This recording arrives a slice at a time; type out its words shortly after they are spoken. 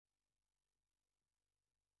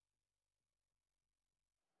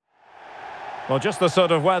Well, just the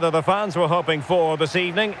sort of weather the fans were hoping for this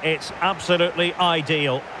evening. It's absolutely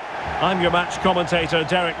ideal. I'm your match commentator,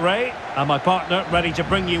 Derek Ray, and my partner, ready to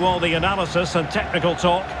bring you all the analysis and technical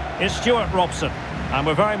talk, is Stuart Robson. And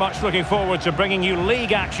we're very much looking forward to bringing you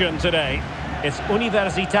league action today. It's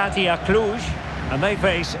Universitatea Cluj, and they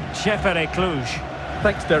face CFR Cluj.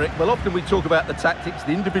 Thanks, Derek. Well, often we talk about the tactics,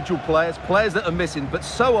 the individual players that are missing, but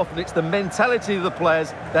so often it's the mentality of the players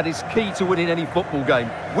that is key to winning any football game.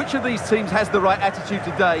 Which of these teams has the right attitude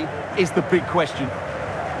today is the big question.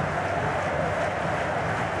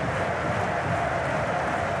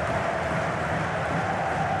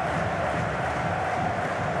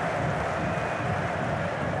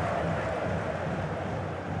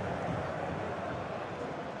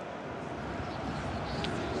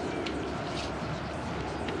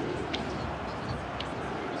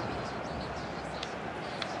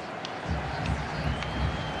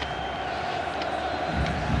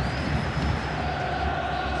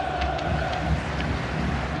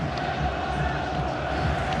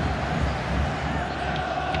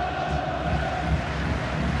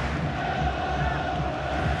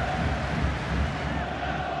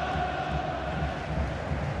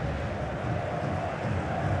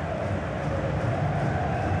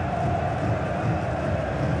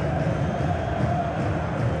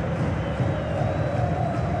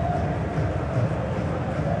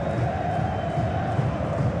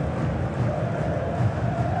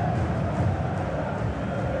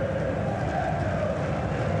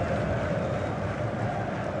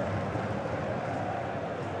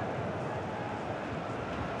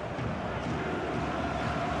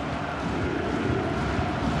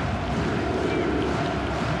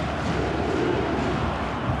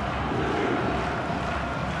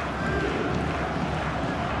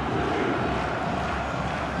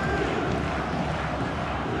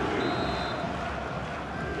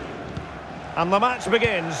 And the match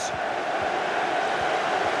begins.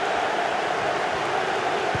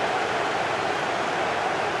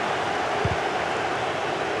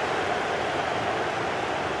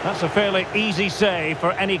 That's a fairly easy save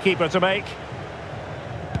for any keeper to make.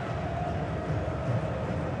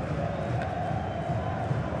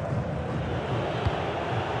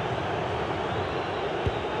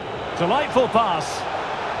 Delightful pass.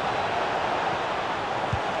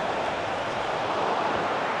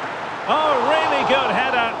 Oh, really good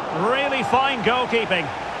header. Really fine goalkeeping.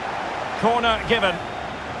 Corner given.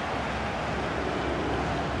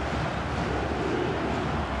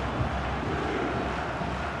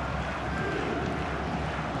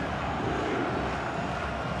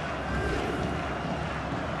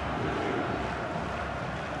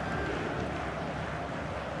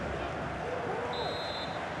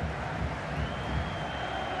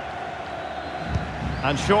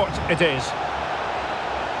 And short it is.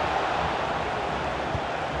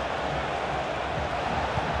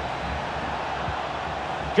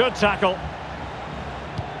 Good tackle.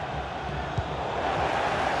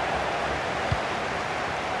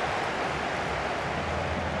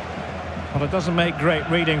 Well, it doesn't make great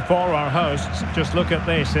reading for our hosts. Just look at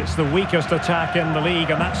this. It's the weakest attack in the league,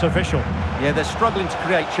 and that's official. Yeah, they're struggling to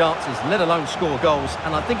create chances, let alone score goals.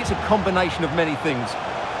 And I think it's a combination of many things.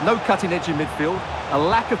 No cutting edge in midfield, a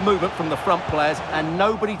lack of movement from the front players, and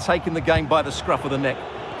nobody taking the game by the scruff of the neck.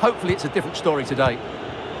 Hopefully it's a different story today.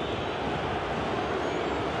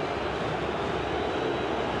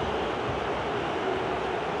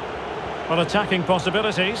 Well, attacking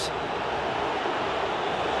possibilities.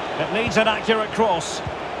 It needs an accurate cross.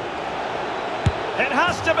 It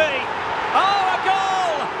has to be. Oh, a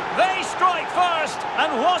goal! They strike first,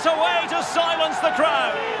 and what a way to silence the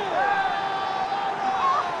crowd.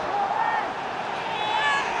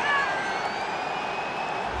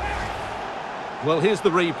 Well, here's the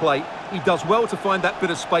replay. He does well to find that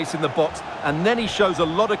bit of space in the box, and then he shows a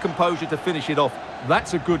lot of composure to finish it off.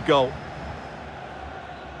 That's a good goal.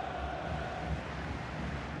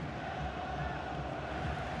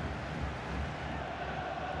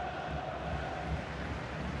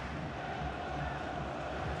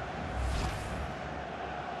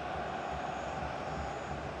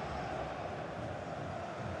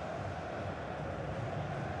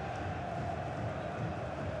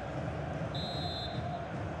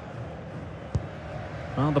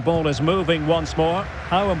 Well, the ball is moving once more.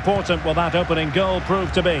 How important will that opening goal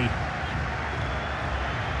prove to be?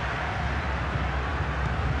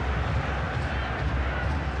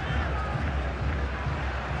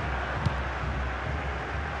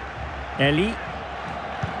 Eli.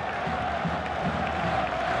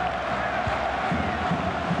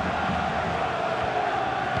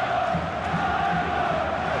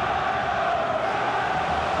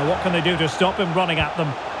 And what can they do to stop him running at them?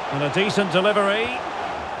 And a decent delivery.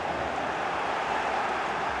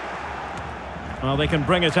 Well, they can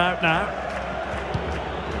bring it out now.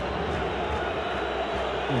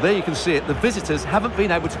 Well, there you can see it. The visitors haven't been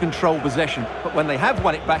able to control possession, but when they have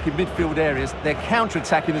won it back in midfield areas, their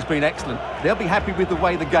counter-attacking has been excellent. They'll be happy with the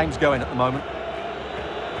way the game's going at the moment.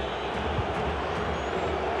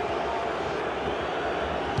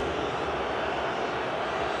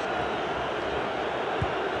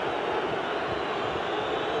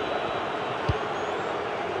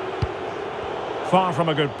 Far from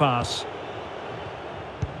a good pass.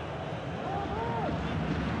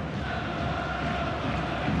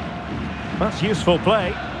 That's useful play.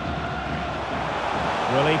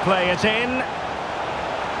 Will he play it in?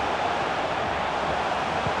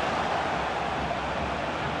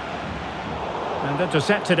 And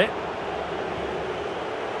intercepted it.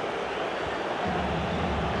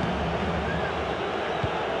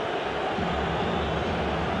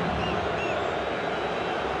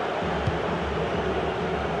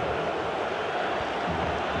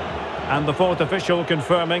 And the fourth official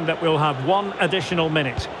confirming that we'll have one additional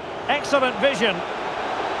minute. Excellent vision.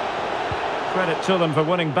 Credit to them for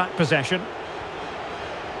winning back possession.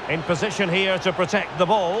 In position here to protect the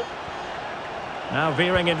ball. Now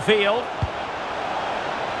veering in field.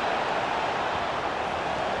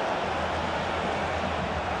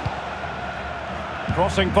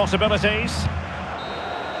 Crossing possibilities.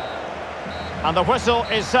 And the whistle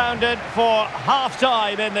is sounded for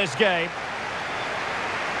half-time in this game.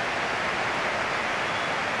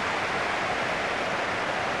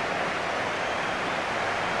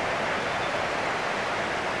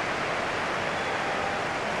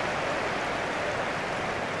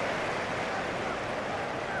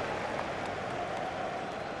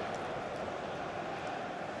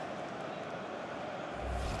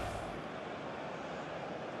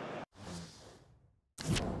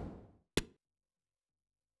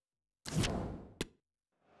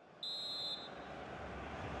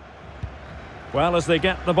 Well, as they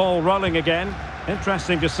get the ball rolling again,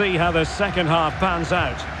 interesting to see how the second half pans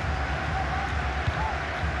out.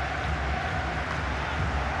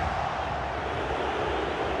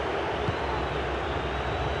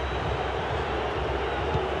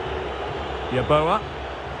 Yeboah.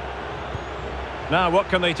 Now, what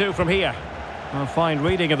can they do from here? A fine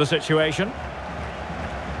reading of the situation.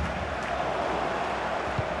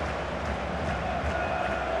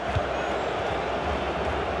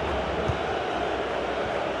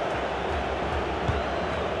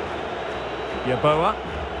 Yeboah.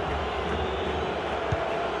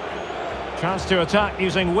 Chance to attack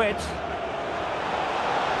using width.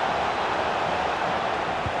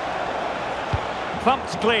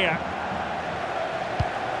 Thumped clear.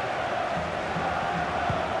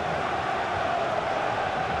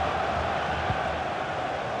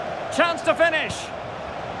 Chance to finish.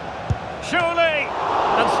 Surely.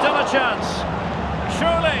 And still a chance.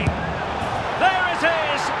 Surely. There it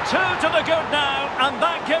is. 2 to the good now, and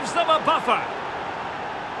that gives them a buffer.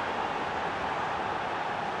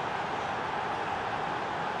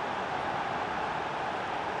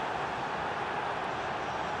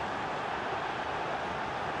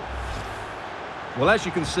 Well, as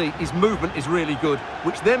you can see, his movement is really good,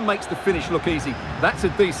 which then makes the finish look easy. That's a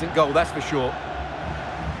decent goal, that's for sure.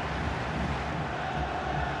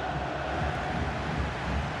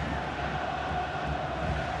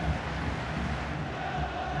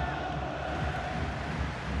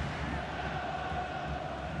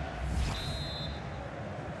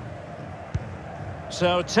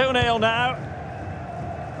 So 2-0 now.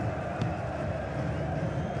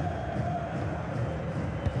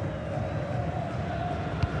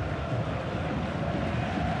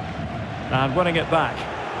 And winning it back.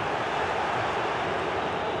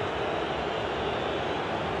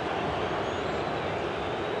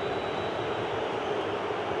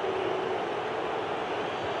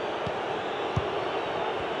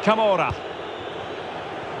 Camora.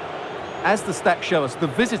 As the stats show us, the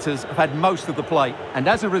visitors have had most of the play and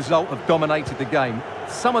as a result have dominated the game.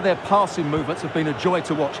 Some of their passing movements have been a joy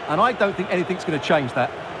to watch, and I don't think anything's going to change that.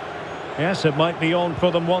 Yes, it might be on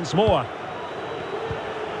for them once more.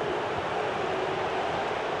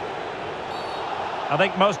 I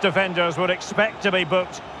think most defenders would expect to be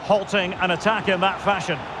booked, halting an attack in that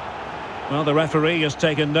fashion. Well, the referee has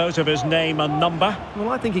taken note of his name and number. Well,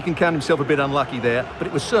 I think he can count himself a bit unlucky there, but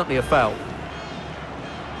it was certainly a foul.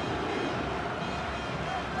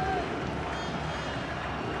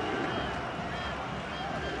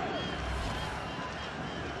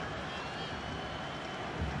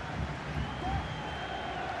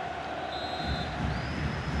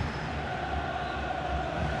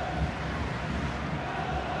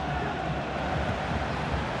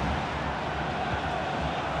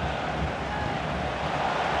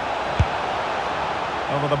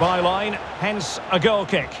 the byline, hence a goal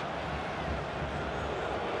kick.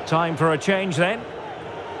 Time for a change then.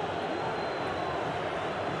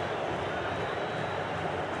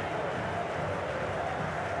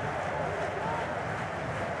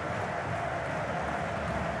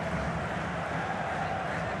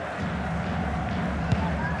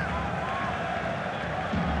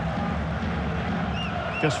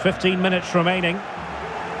 Just 15 minutes remaining.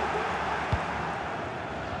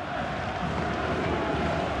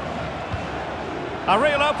 A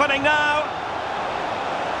real opening now.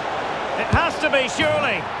 It has to be,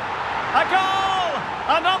 surely. A goal!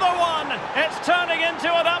 Another one! It's turning into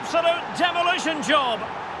an absolute demolition job.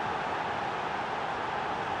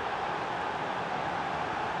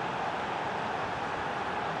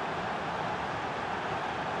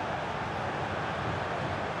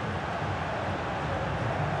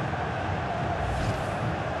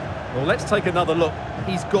 Well, let's take another look.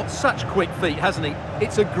 He's got such quick feet, hasn't he?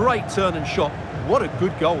 It's a great turn and shot. What a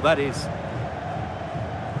good goal that is.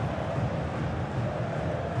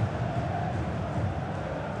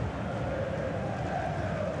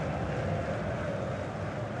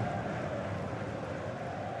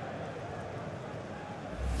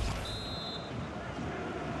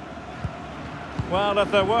 Well,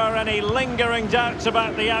 if there were any lingering doubts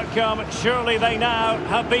about the outcome, surely they now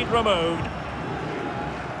have been removed.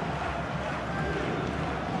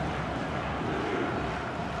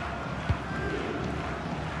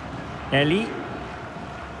 Eli.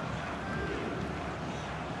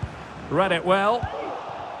 Read it well.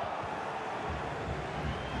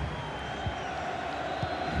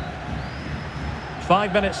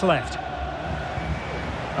 Five minutes left.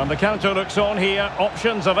 And the counter looks on here.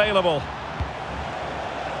 Options available.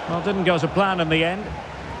 Well, didn't go to plan in the end.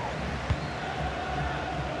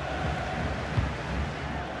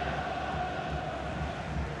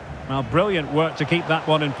 Well, brilliant work to keep that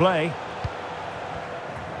one in play.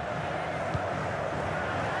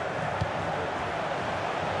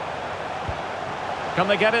 Can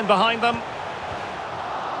they get in behind them?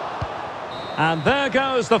 And there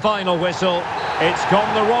goes the final whistle. It's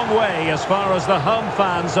gone the wrong way as far as the home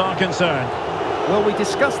fans are concerned. Well, we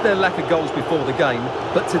discussed their lack of goals before the game,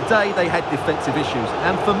 but today they had defensive issues.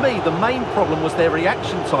 And for me, the main problem was their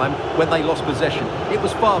reaction time when they lost possession. It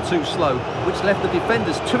was far too slow, which left the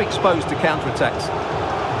defenders too exposed to counter-attacks.